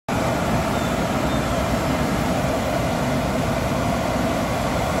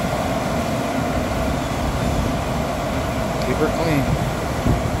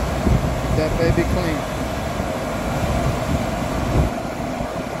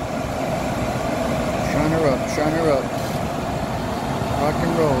Shine her up. Rock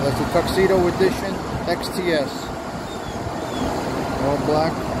and roll. That's the Tuxedo Edition XTS. All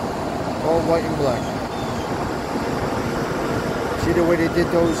black. All white and black. See the way they did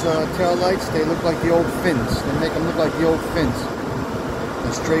those tail lights? They look like the old fins. They make them look like the old fins.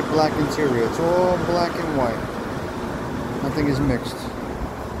 A straight black interior. It's all black and white. Nothing is mixed.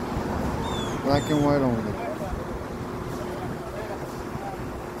 Black and white only.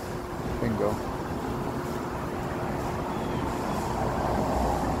 Bingo.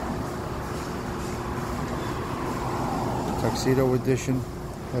 Tuxedo Edition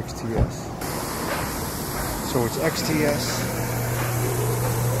XTS. So it's XTS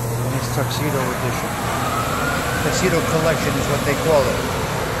and it's Tuxedo Edition. Tuxedo Collection is what they call it.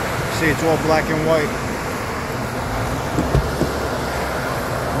 See, it's all black and white.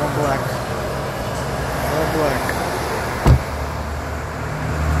 All black. All black.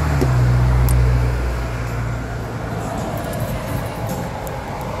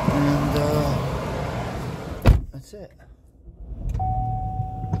 And that's it.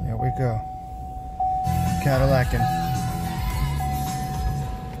 There we go. Cadillacin.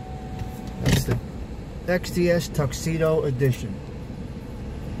 That's the XTS Tuxedo Edition.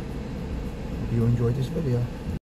 Hope you enjoyed this video.